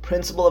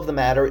 Principle of the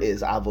matter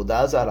is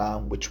Avodah Zarah,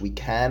 which we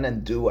can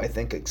and do, I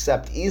think,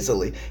 accept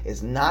easily,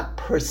 is not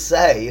per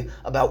se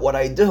about what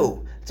I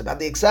do. It's about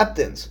the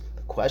acceptance.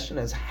 Question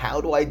is, how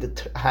do I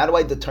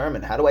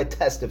determine, how do I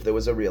test if there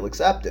was a real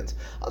acceptance?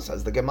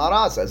 Says the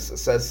Gemara, says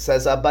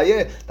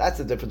Abaye, that's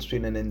the difference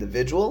between an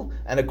individual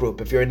and a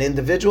group. If you're an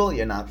individual,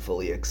 you're not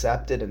fully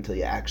accepted until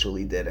you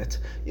actually did it.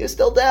 You're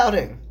still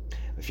doubting.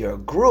 If you're a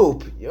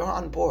group, you're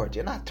on board.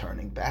 You're not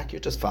turning back. You're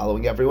just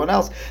following everyone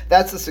else.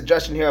 That's the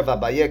suggestion here of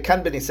Abaye.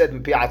 Kan b'nised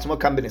mipi atzmo,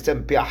 kan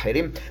b'nised mipi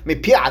achirim.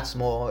 Mipi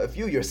atzmo, if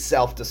you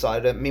yourself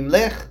decided,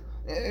 mimlech,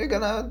 you're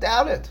going to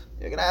doubt it.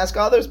 You're going to ask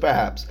others,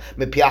 perhaps.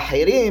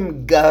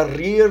 Mipiahirim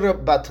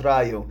garir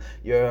batrayu.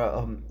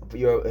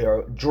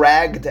 You're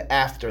dragged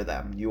after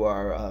them. You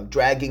are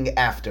dragging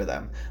after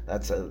them.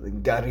 That's a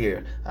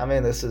garir. I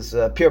mean, this is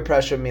peer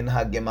pressure min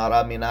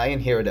ha-gemara minayin.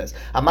 Here it is.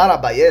 Amar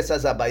Abaye,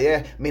 says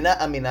Abaye, mina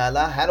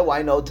aminala. How do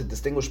I know to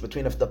distinguish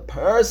between if the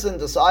person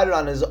decided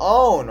on his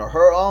own or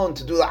her own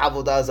to do the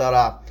Avodah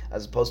Zarah,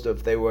 as opposed to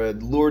if they were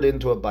lured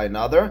into it by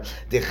another?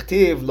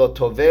 Dichtiv lo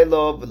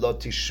tovelo v'lo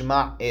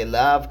tishma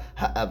elav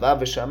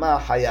ha'ava v'shama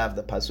hayav.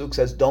 The pasuk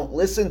says, don't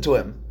listen to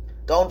him.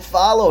 Don't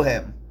follow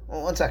him.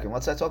 Well, 1 second,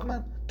 what's that talking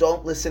about?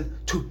 Don't listen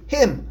to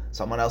him.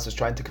 Someone else is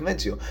trying to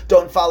convince you.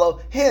 Don't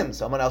follow him.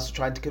 Someone else is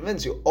trying to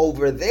convince you.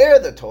 Over there,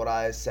 the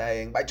Torah is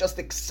saying, by just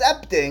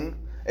accepting,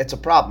 it's a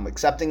problem.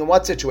 Accepting in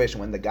what situation?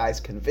 When the guy's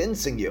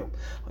convincing you.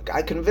 When a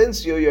guy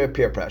convinced you, you're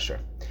peer pressure.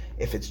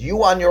 If it's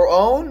you on your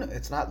own,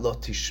 it's not lo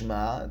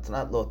tishma, it's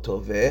not lo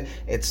toveh,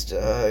 it's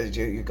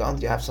you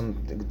have some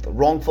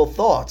wrongful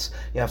thoughts,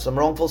 you have some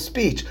wrongful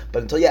speech,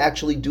 but until you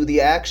actually do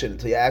the action,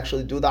 until you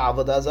actually do the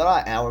Avodah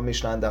Zarah, our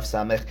Mishnah and Daf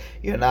Samech,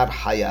 you're not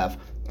hayav.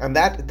 And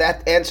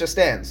that answer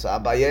stands. So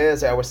Abaye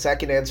is our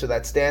second answer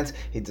that stands.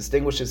 He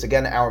distinguishes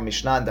again our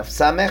Mishnah and Daf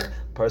Samech.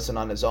 Person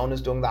on his own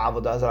is doing the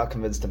Avodah Zarah,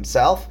 convinced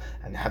himself,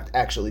 and have to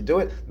actually do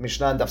it.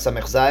 Mishnah and Daf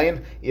Samech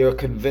Zayin, you're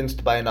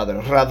convinced by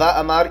another. Rava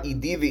Amar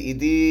idi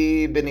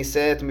v'idi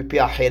beniset mipi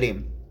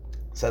achirim.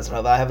 Says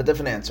Rava, I have a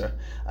different answer.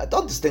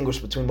 Don't distinguish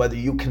between whether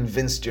you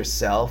convinced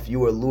yourself, you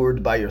were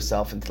lured by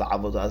yourself into the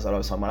Avodah Zarah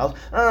or someone else.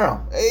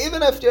 No.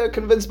 Even if you're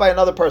convinced by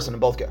another person,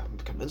 and both get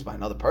convinced by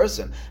another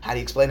person, how do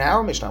you explain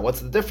our Mishnah? What's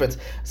the difference?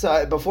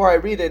 So before I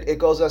read it, it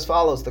goes as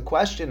follows. The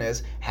question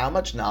is, how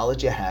much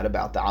knowledge you had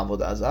about the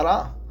Avodah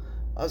Zarah?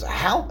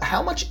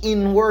 How much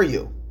in were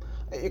you?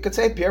 You could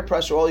say peer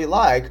pressure all you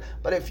like,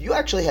 but if you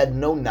actually had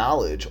no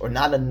knowledge or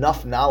not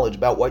enough knowledge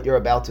about what you're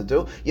about to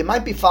do, you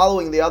might be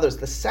following the others.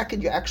 The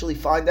second you actually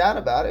find out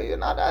about it, you're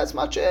not as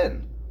much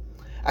in.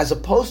 As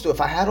opposed to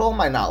if I had all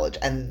my knowledge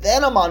and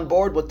then I'm on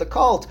board with the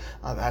cult,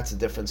 that's a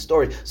different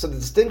story. So the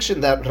distinction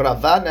that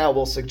Rava now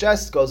will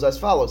suggest goes as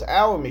follows.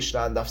 Our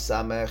Mishnah and Daf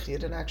Samech, you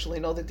didn't actually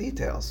know the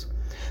details.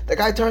 The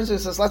guy turns and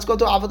says, let's go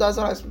to Avodah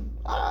Zarah.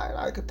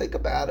 I could think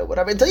about it,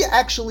 whatever. Until you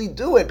actually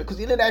do it, because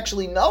you didn't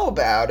actually know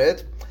about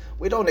it,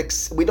 we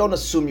don't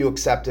assume you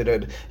accepted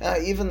it.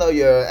 Even though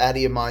you're out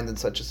of your mind in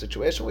such a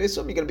situation, we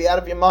assume you're going to be out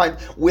of your mind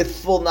with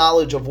full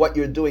knowledge of what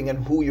you're doing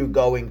and who you're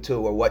going to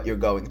or what you're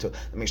going to.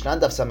 The Mishnah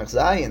Daf Samech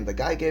Zayin, the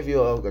guy gave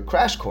you a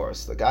crash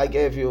course. The guy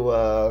gave you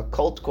a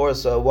cult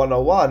course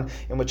 101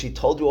 in which he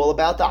told you all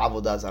about the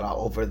Avodah Zarah.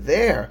 Over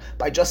there,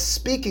 by just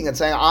speaking and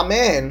saying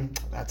Amen,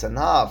 that's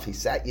enough. He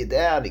sat you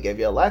down, he gave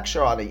you a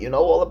lecture on it. You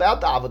know all about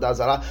the Avodah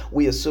Zarah.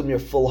 We assume you're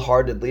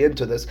full-heartedly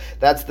into this.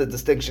 That's the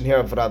distinction here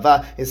of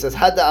Rava. He says,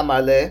 Hada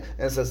and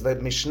it says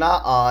that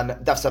Mishnah on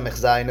Daf Samech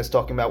Zayin is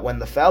talking about when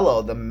the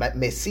fellow, the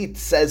mesit,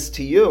 says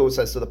to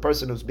the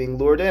person who's being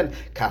lured in,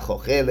 Kach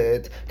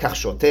ochelet, kach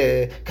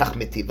shoteh, kach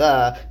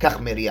metiva,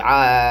 kach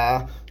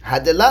meri'ah,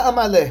 hadela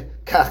amale.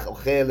 Kach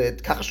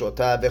ochelet, kach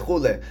shota,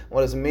 vechule.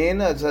 What does it mean?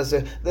 It says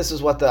this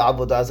is what the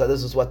avodah zarah,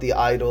 this is what the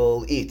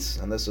idol eats,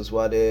 and this is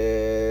what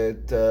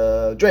it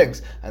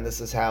drinks, and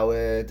this is how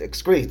it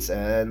excretes,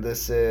 and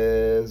this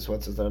is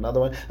is there another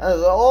one?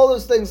 And all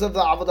those things of the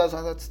avodah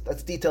zarah.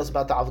 That's details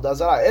about the avodah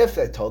zarah. If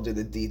they told you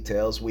the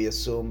details, we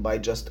assume by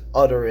just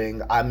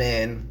uttering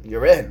 "Amen,"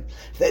 you're in.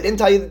 If they didn't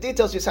tell you the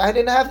details, you say, "I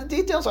didn't have the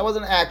details. I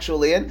wasn't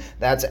actually in."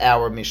 That's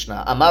our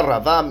Mishnah. Amar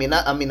Rava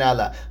mina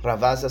aminala.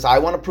 Rava says, I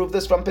want to prove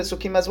this from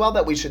Pesukim as well,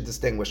 that we should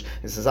distinguish.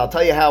 He says, I'll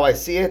tell you how I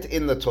see it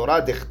in the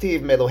Torah.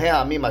 Dichtiv melohei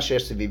ha'amim asher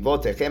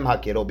sevivotechem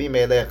hakerobim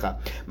elecha.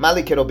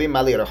 Mali kerobim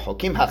mali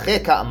rechokim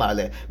hacheka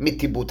amale.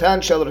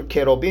 Mitibutan shel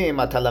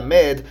kerobim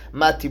atalamed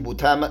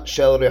matibutam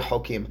shel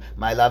rechokim.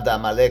 Ma'elav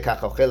da'amale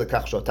kach ochel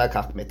kach shota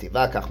kach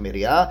metiva kach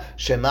miriah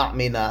shema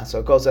mina. So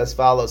it goes as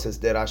follows, his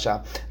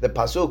derasha. The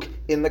pasuk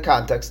in the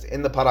context,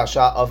 in the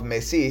parasha of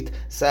Mesit,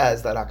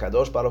 says that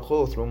HaKadosh Baruch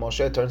Hu, through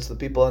Moshe, turns to the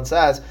people and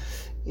says,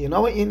 You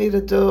know what you need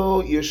to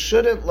do? You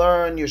shouldn't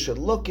learn. You should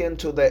look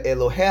into the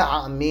Elohei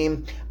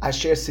Amim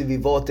Asher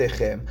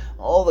Sivivotechem,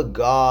 all the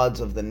gods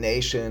of the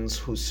nations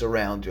who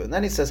surround you. And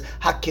then he says,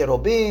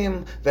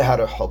 Hakerobim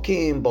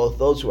veHarechokim, both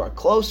those who are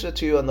closer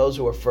to you and those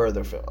who are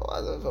further from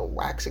you. There's a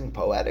waxing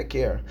poetic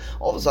here.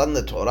 All of a sudden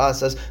the Torah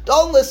says,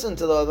 don't listen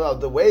to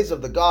the ways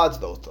of the gods,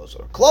 those who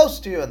are close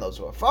to you and those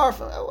who are far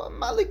from you.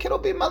 Mali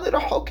Kerobim, Mali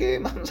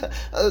Rechokim.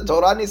 The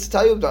Torah needs to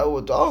tell you,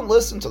 don't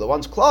listen to the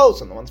ones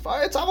close and the ones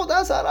far. It's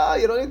Avodah Zarah.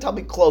 You don't need to tell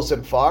me close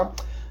and far.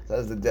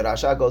 Says the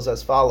Dirasha goes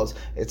as follows.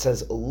 It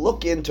says,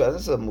 look into,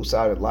 this is a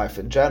musar in life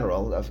in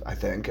general, I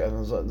think,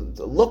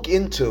 look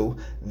into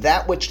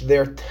that which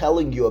they're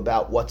telling you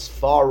about what's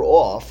far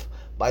off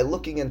by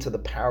looking into the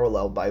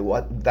parallel by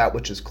that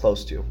which is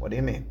close to you. What do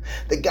you mean?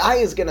 The guy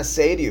is going to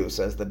say to you,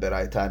 says the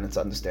Beraita in its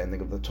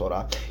understanding of the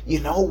Torah, you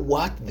know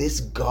what this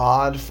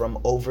God from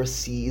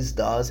overseas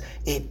does?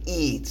 It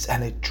eats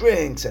and it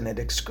drinks and it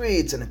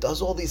excretes and it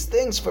does all these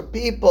things for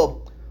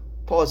people.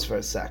 Pause for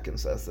a second,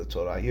 says the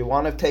Torah. You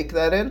want to take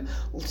that in?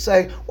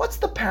 Say, what's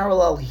the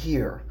parallel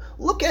here?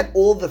 Look at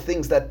all the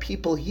things that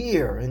people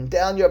here and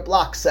down your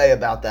block say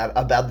about that,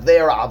 about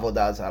their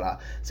Avodah Zarah.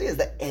 See, is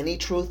there any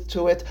truth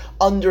to it?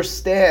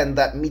 Understand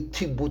that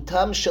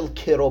mitibutam shel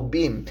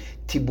kerobim.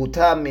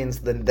 Tibuta means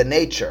the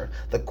nature,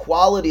 the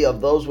quality of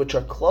those which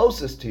are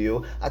closest to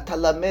you.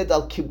 Atalamed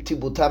al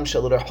tibutam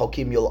shel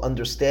rechokim. You'll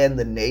understand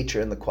the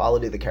nature and the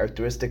quality, the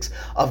characteristics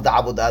of the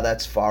avodah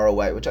that's far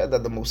away. Which the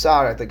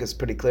Musar I think is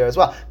pretty clear as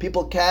well.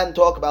 People can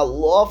talk about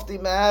lofty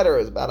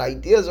matters, about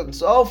ideas and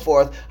so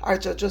forth. All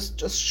right, so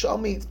just show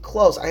me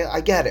close.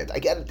 I get it. I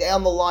get it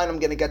down the line. I'm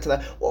going to get to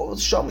that. Well,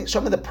 show me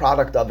the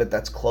product of it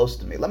that's close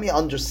to me. Let me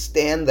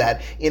understand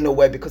that in a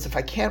way, because if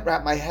I can't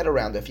wrap my head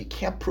around it, if you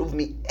can't prove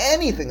me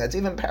anything that's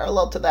even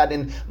parallel to that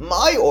in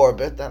my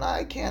orbit, then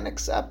I can't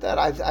accept that.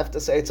 I have to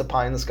say it's a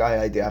pie in the sky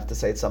idea. I have to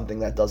say it's something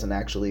that doesn't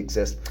actually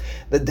exist.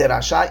 The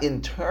Derasha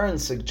in turn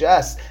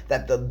suggests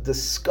that the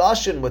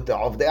discussion with the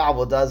Avdei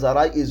Avodah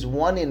Zarah is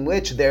one in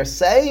which they're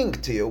saying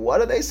to you,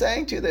 what are they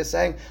saying to you? They're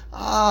saying,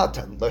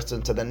 to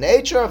listen to the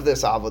nature of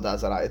this Avodah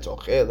Zarah. It's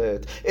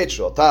Ochelet, it's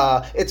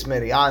Shota, it's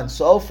Meriah, and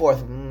so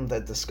forth. The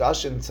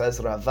discussion, says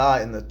Rava,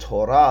 in the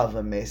Torah of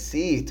a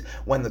Mesit,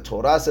 when the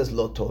Torah says,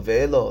 Lo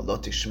tovelo, lo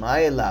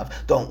tishma elav,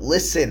 don't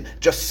listen,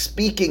 just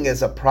speaking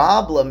is a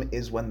problem,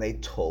 is when they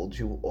told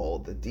you all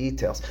the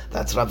details.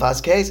 That's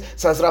Rava's case.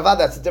 Says Rava,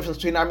 that's the difference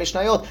between our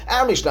Mishnayot.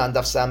 Our Mishnah and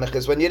Daf Samech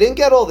is when you didn't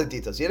get all the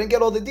details. You didn't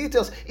get all the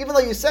details, even though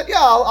you said, yeah,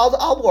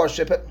 I'll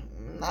worship it.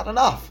 Not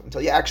enough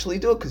until you actually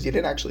do it, because you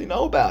didn't actually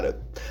know about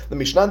it. The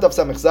Mishnah and Daf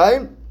Samech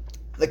Zayin,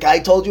 the guy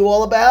told you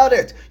all about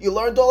it. You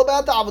learned all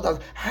about the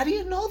Avodah. How do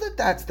you know that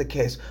that's the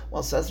case?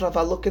 Well, says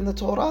Rava, look in the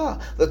Torah.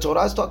 The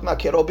Torah is talking about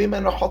Kerobim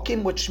and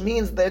Rechokim, which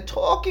means they're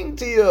talking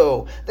to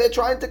you. They're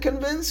trying to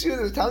convince you.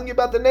 They're telling you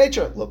about the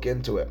nature. Look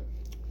into it.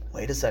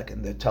 Wait a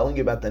second, they're telling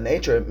you about the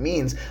nature. It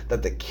means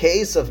that the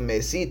case of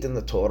Mesit in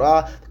the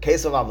Torah, the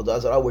case of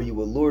Avodah Zarah, where you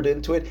were lured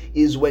into it,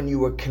 is when you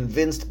were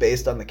convinced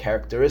based on the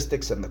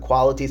characteristics and the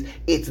qualities.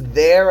 It's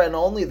there and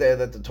only there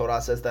that the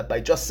Torah says that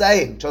by just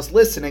saying, just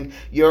listening,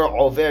 you're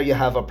over, you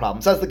have a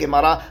problem. Says the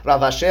Gemara,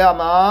 Rav Ashi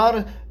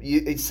Amar,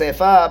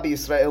 Sefa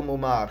b'Yisrael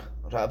Mumar.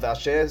 Rav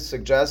Ashi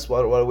suggests,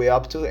 what are we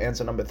up to?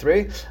 Answer number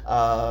 3.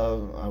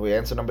 Are we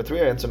answer number 3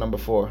 or answer number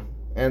 4?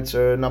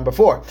 Answer number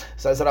 4.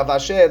 Says Rav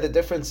Ashi, the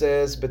difference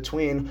is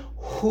between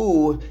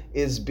who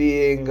is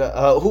the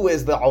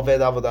Oved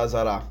Avodah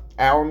Zarah.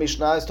 Our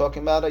Mishnah is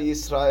talking about a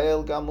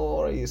Yisrael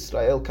Gamur, a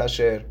Yisrael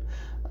Kasher.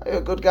 You're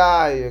a good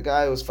guy, you're a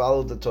guy who's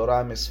followed the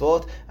Torah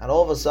Mitzvot, and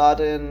all of a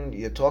sudden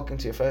you're talking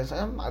to your friends,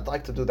 I'd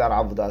like to do that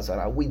Avodah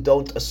Zarah. We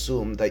don't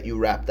assume that you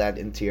wrap that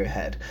into your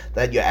head,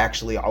 that you're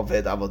actually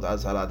Oved Avodah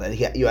Zarah,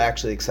 that you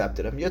actually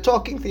accepted him. You're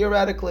talking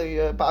theoretically,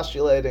 you're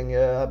postulating,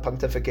 you're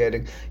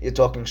pontificating, you're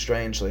talking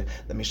strangely.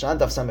 The Mishnah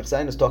Daf Samech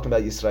Zayin is talking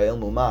about Yisrael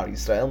Mumar.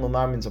 Yisrael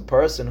Mumar means a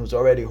person who's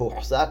already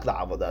huhzak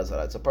la Avodah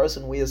Zarah. It's a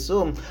person we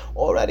assume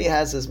already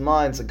has his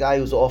mind. It's a guy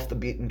who's off the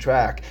beaten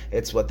track.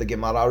 It's what the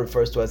Gemara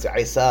refers to as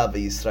Isa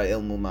Yisrael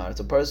Mumar. It's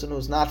a person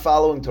who's not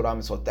following Torah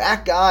Mitzvot.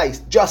 That guy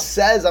just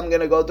says, I'm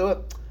going to go do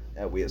it.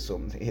 We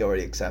assume he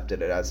already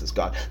accepted it as his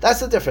God. That's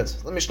the difference.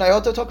 The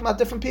Mishnayot are talking about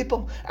different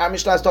people. Our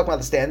Mishnah is talking about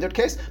the standard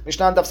case.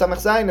 Mishnah Daf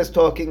Samech Zayin is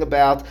talking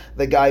about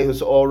the guy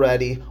who's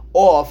already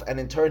off, and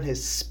in turn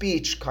his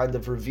speech kind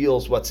of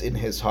reveals what's in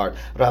his heart.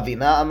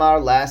 Ravina Amar,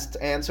 last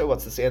answer.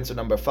 What's this answer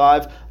number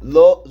 5?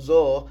 Lo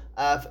zo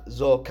av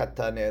zo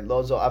katane.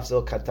 Lo zo av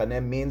zo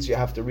katane means you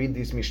have to read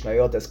these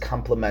Mishnayot as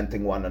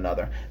complementing one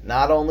another.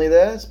 Not only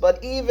this,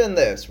 but even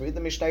this. Read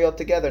the Mishnayot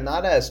together,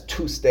 not as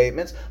two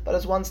statements, but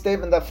as one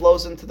statement that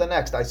flows into the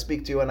next. I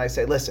speak to you and I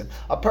say, listen,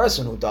 a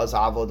person who does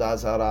Avodah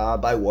Zarah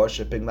by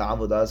worshipping the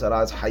Avodah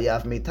Zarah is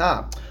Hayav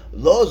Mitah.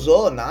 Lo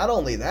zo, not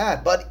only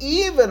that, but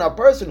even a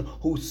person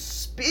who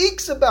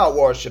speaks about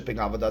worshipping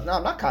Avodah. Now,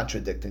 I'm not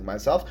contradicting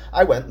myself.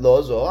 I went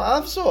lo zo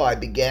av zo. I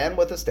began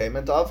with a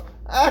statement of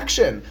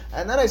action.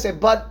 And then I say,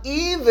 but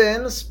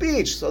even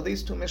speech. So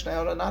these two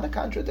Mishnayot are not a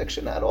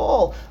contradiction at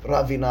all.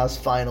 Ravina's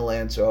final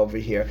answer over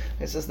here.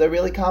 He says they're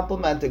really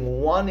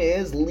complementing. One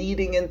is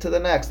leading into the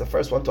next. The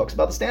first one talks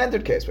about the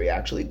standard case where you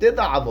actually did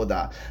the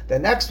avodah. The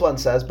next one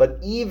says, but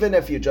even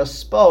if you just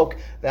spoke,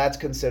 that's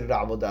considered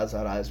avodah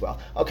zarah as well.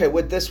 Okay,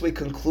 with this we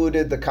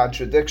concluded the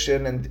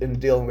contradiction, and in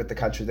dealing with the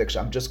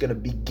contradiction, I'm just going to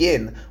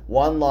begin a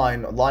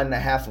line and a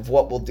half of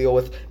what we'll deal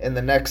with in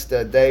the next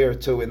day or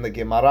two in the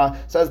Gemara.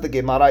 Says the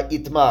Gemara,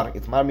 Itmar.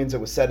 Itmar means it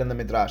was said in the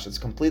Midrash. It's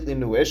a completely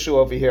new issue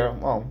over here.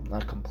 Well,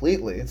 not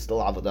completely. It's still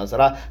avodah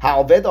zarah.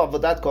 Ha'oved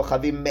avodat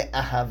kochavim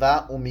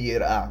me'ahava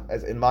u'miyirah.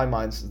 As in my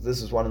mind,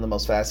 this is one of the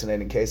most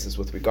fascinating cases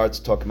with regards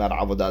to talking about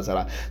avodah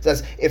zarah. It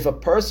says if a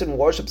person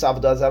worships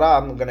avodah zarah,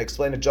 I'm going to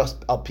explain it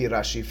just al pi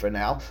Rashi for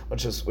now,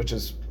 which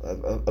is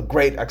a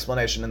great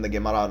explanation in the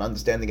Gemara and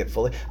understanding it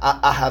fully.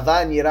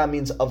 Ahava and yirah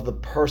means of the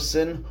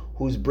person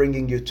who's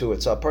bringing you to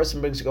it. So a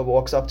person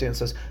walks up to you and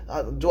says,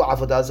 do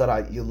avodah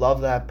zarah. You love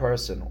that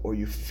person or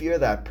you fear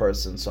that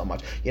person so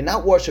much. You're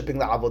not worshiping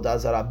the avodah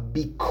zarah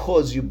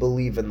because you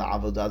believe in the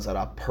avodah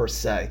zarah per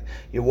se.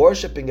 You're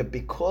worshiping it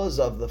because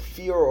of the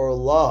fear or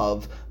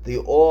love, the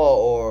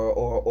awe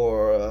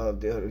or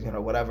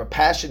whatever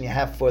passion you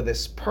have for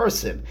this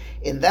person.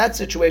 In that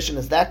situation,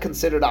 is that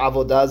considered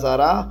avodah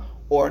zarah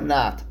or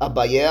not?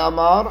 Abaye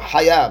amar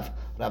hayav.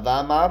 Rava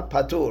amar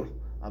patur.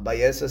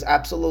 Abaye says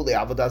absolutely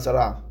avodah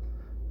zarah.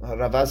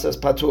 Rava says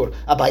patur.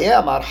 Abaye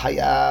amar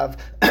hayav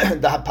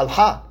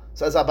dahapalcha.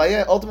 Says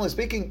Abaye, ultimately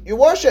speaking, you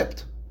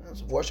worshipped.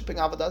 Worshipping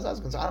avodah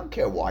zarah. I don't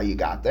care why you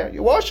got there.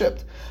 You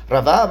worshipped.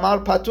 Rava amar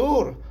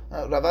patur.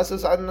 Rava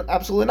says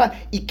absolutely not.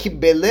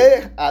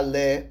 Ikibele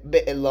ale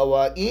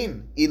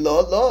be'eloaim.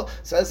 Ilolo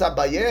says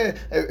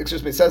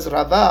Abaye. Says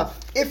Rava.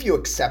 If you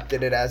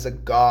accepted it as a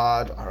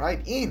god, all right,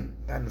 in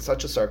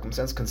such a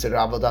circumstance, consider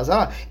avodah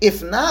zarah.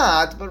 If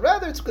not, but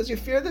rather it's because you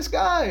fear this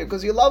guy,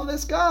 because you love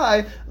this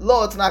guy,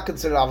 lo, it's not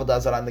considered avodah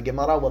zarah. And the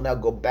Gemara will now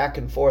go back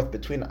and forth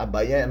between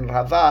Abaye and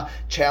Rava,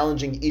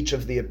 challenging each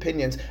of the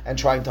opinions and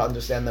trying to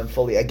understand them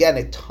fully. Again,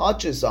 it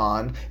touches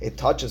on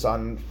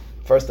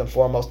first and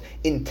foremost,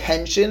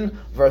 intention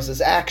versus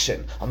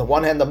action. On the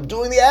one hand, I'm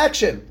doing the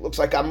action. Looks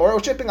like I'm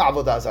worshipping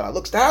avodah zarah.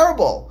 Looks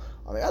terrible.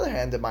 On the other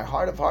hand, in my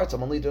heart of hearts,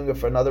 I'm only doing it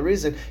for another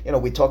reason.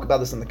 We talk about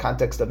this in the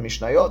context of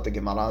Mishnayot, the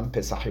Gemara on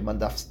Pesachim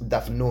and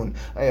Daf Nun.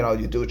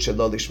 You do it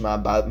shelo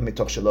lishma,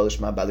 mitoch shelo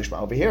lishma, ba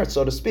lishma. Over here,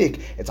 so to speak,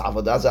 it's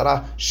avodah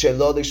zarah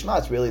shelo lishma.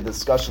 It's really the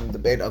discussion,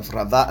 debate of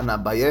Rava and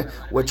Abaye,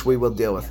 which we will deal with.